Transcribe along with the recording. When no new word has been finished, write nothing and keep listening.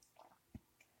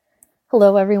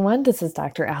Hello, everyone. This is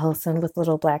Dr. Allison with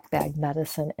Little Black Bag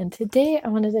Medicine. And today I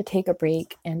wanted to take a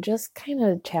break and just kind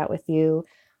of chat with you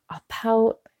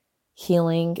about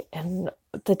healing and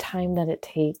the time that it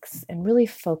takes and really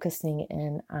focusing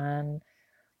in on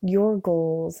your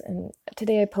goals. And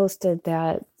today I posted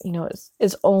that,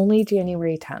 it's only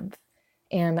January 10th.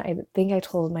 And I think I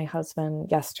told my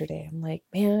husband yesterday, I'm like,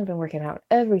 man, I've been working out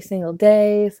every single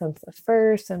day since the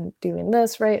first. I'm doing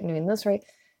this right and doing this right.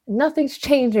 Nothing's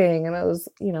changing. And I was,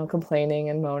 complaining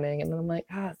and moaning. And then I'm like,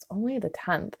 it's only the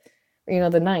 10th, or,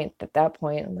 the 9th at that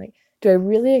point. I'm like, do I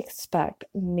really expect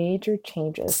major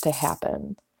changes to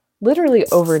happen literally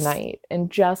overnight in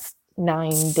just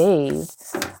 9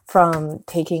 days from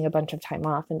taking a bunch of time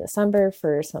off in December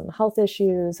for some health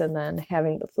issues and then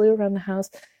having the flu around the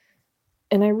house?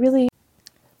 And I really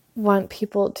want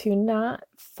people to not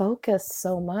focus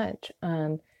so much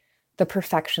on the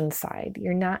perfection side.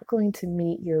 You're not going to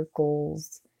meet your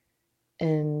goals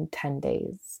in 10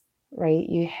 days, right?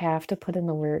 You have to put in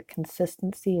the work.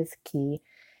 Consistency is key.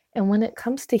 And when it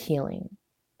comes to healing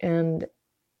and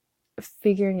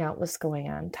figuring out what's going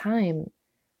on, time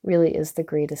really is the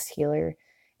greatest healer.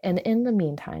 And in the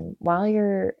meantime, while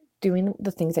you're doing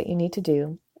the things that you need to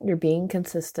do, you're being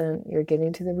consistent, you're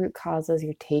getting to the root causes,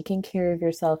 you're taking care of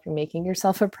yourself, you're making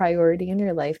yourself a priority in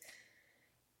your life.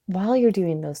 While you're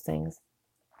doing those things,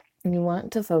 you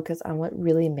want to focus on what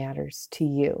really matters to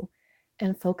you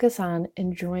and focus on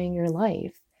enjoying your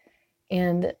life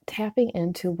and tapping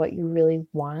into what you really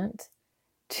want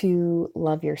to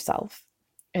love yourself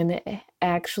and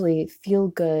actually feel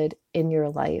good in your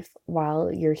life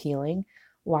while you're healing,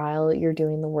 while you're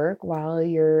doing the work, while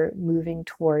you're moving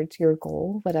towards your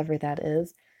goal, whatever that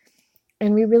is.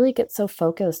 And we really get so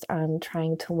focused on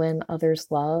trying to win others'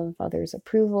 love, others'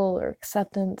 approval, or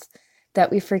acceptance that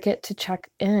we forget to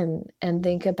check in and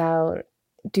think about,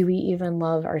 do we even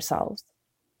love ourselves?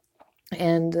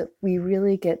 And we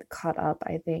really get caught up,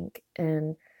 I think,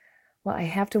 in, well, I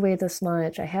have to weigh this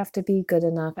much. I have to be good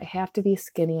enough. I have to be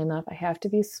skinny enough. I have to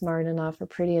be smart enough or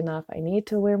pretty enough. I need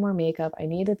to wear more makeup. I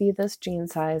need to be this jean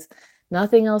size.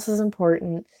 Nothing else is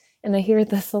important. And I hear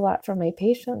this a lot from my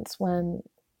patients when,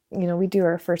 we do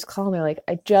our first call and they're like,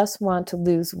 I just want to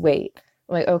lose weight.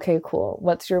 I'm like, okay, cool.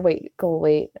 What's your goal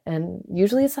weight? And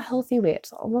usually it's a healthy weight. It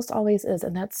almost always is.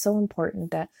 And that's so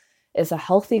important that it's a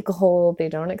healthy goal. They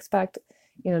don't expect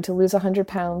to lose 100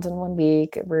 pounds in 1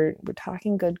 week. We're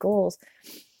talking good goals.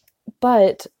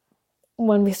 But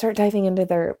when we start diving into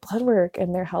their blood work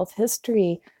and their health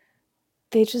history,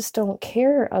 they just don't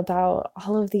care about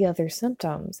all of the other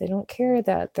symptoms. They don't care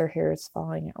that their hair is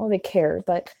falling out. Oh, they care,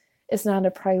 but it's not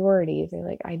a priority. They're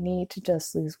like, I need to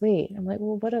just lose weight. I'm like,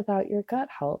 well, what about your gut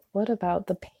health? What about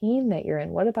the pain that you're in?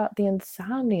 What about the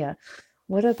insomnia?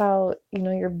 What about,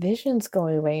 your vision's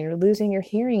going away and you're losing your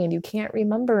hearing and you can't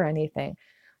remember anything?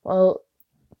 Well,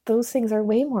 those things are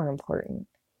way more important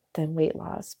than weight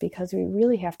loss because we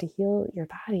really have to heal your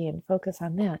body and focus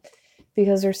on that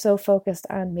because they're so focused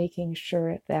on making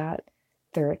sure that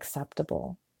they're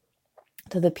acceptable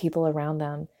to the people around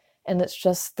them. And it's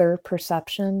just their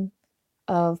perception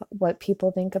of what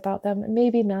people think about them. And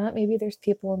maybe not. Maybe there's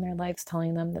people in their lives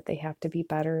telling them that they have to be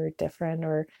better or different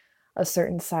or a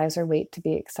certain size or weight to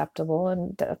be acceptable.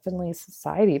 And definitely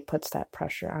society puts that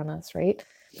pressure on us, right?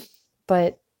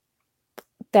 But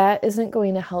that isn't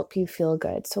going to help you feel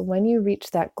good. So when you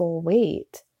reach that goal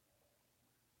weight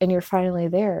and you're finally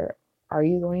there, are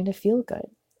you going to feel good?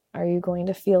 Are you going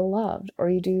to feel loved? Or are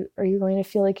you going to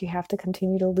feel like you have to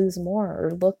continue to lose more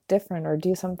or look different or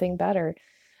do something better?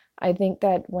 I think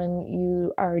that when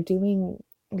you are doing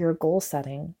your goal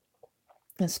setting,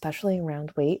 especially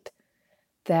around weight,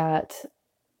 that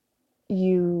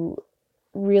you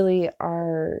really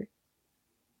are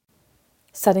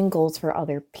setting goals for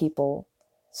other people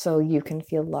so you can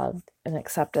feel loved and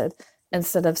accepted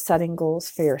instead of setting goals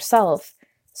for yourself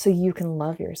so you can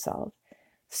love yourself.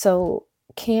 So,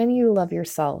 can you love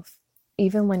yourself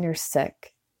even when you're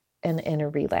sick and in a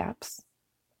relapse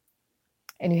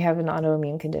and you have an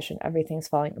autoimmune condition, everything's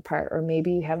falling apart, or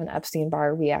maybe you have an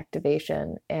Epstein-Barr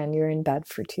reactivation and you're in bed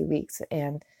for 2 weeks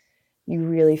and you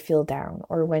really feel down,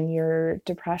 or when your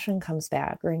depression comes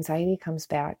back or anxiety comes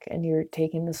back and you're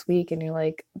taking this week and you're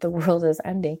like, the world is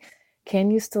ending,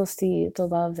 can you still see the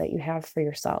love that you have for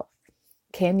yourself?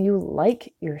 Can you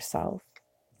like yourself?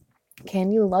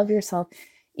 Can you love yourself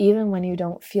even when you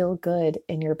don't feel good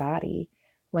in your body,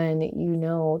 when you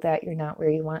know that you're not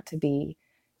where you want to be,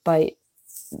 but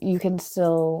you can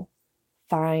still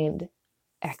find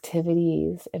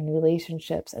activities and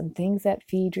relationships and things that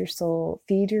feed your soul,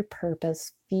 feed your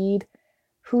purpose, feed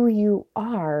who you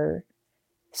are,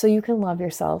 so you can love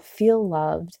yourself, feel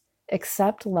loved,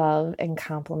 Accept love and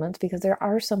compliments because there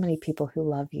are so many people who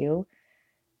love you.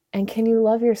 And can you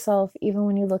love yourself even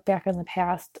when you look back on the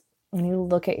past, when you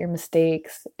look at your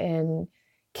mistakes, and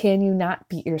can you not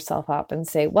beat yourself up and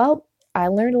say, well, I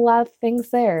learned a lot of things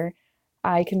there.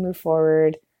 I can move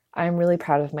forward. I'm really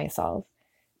proud of myself.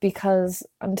 Because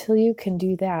until you can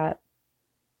do that,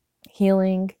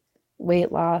 healing,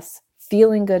 weight loss,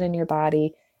 feeling good in your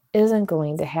body isn't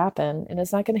going to happen. And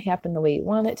it's not going to happen the way you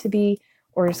want it to be,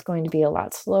 or it's going to be a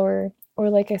lot slower. Or,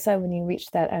 like I said, when you reach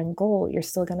that end goal, you're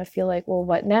still going to feel like, well,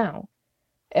 what now?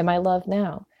 Am I loved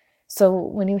now? So,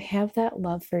 when you have that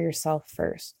love for yourself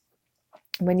first,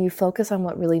 when you focus on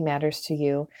what really matters to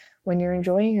you, when you're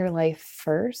enjoying your life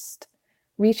first,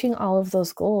 reaching all of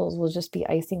those goals will just be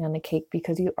icing on the cake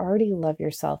because you already love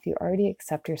yourself, you already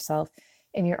accept yourself,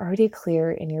 and you're already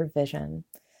clear in your vision.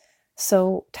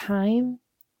 So, time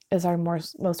is our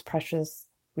most precious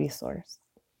resource.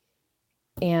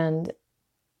 And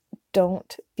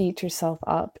don't beat yourself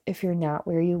up if you're not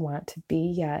where you want to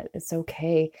be yet. It's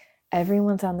okay.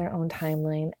 Everyone's on their own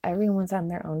timeline, everyone's on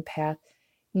their own path.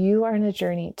 You are on a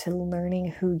journey to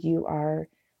learning who you are,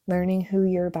 learning who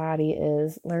your body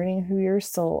is, learning who your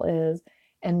soul is,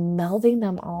 and melding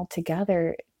them all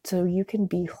together so you can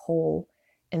be whole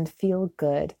and feel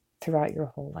good throughout your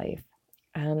whole life.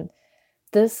 And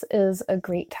this is a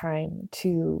great time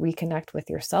to reconnect with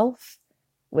yourself,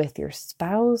 with your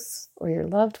spouse or your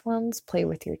loved ones, play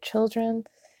with your children,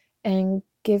 and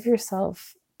give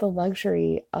yourself the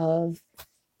luxury of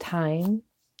time,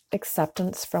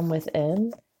 acceptance from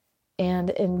within, and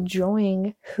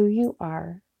enjoying who you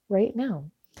are right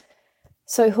now.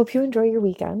 So I hope you enjoy your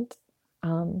weekend,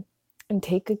 and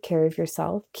take good care of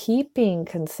yourself. Keep being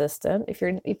consistent.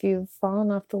 If you've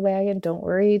fallen off the wagon, don't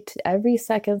worry. Every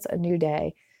second's a new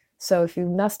day. So if you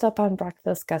messed up on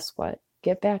breakfast, guess what?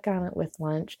 Get back on it with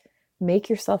lunch. Make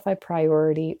yourself a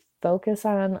priority. Focus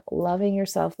on loving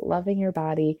yourself, loving your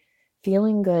body,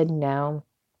 feeling good now,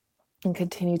 and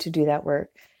continue to do that work.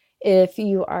 If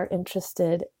you are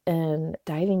interested in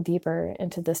diving deeper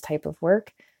into this type of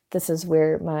work, this is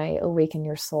where my Awaken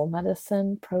Your Soul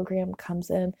Medicine program comes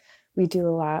in. We do a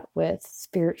lot with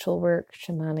spiritual work,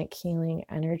 shamanic healing,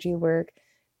 energy work,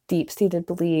 deep-seated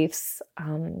beliefs,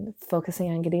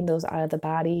 focusing on getting those out of the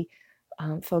body,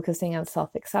 focusing on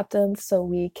self-acceptance so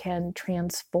we can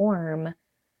transform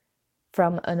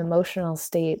from an emotional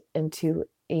state into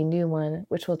a new one,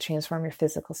 which will transform your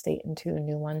physical state into a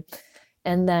new one.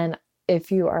 And then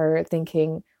if you are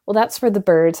thinking, well, that's for the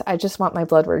birds, I just want my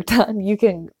blood work done, you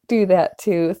can do that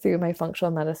too through my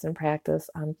functional medicine practice.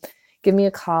 Give me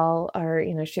a call or,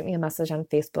 shoot me a message on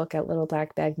Facebook at Little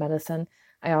Black Bag Medicine.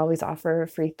 I always offer a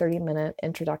free 30-minute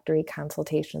introductory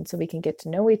consultation so we can get to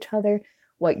know each other,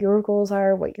 what your goals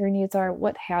are, what your needs are,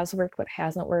 what has worked, what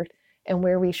hasn't worked, and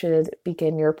where we should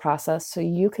begin your process so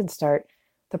you can start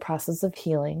the process of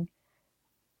healing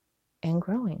and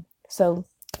growing. So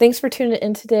thanks for tuning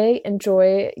in today.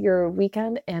 Enjoy your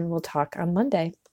weekend, and we'll talk on Monday.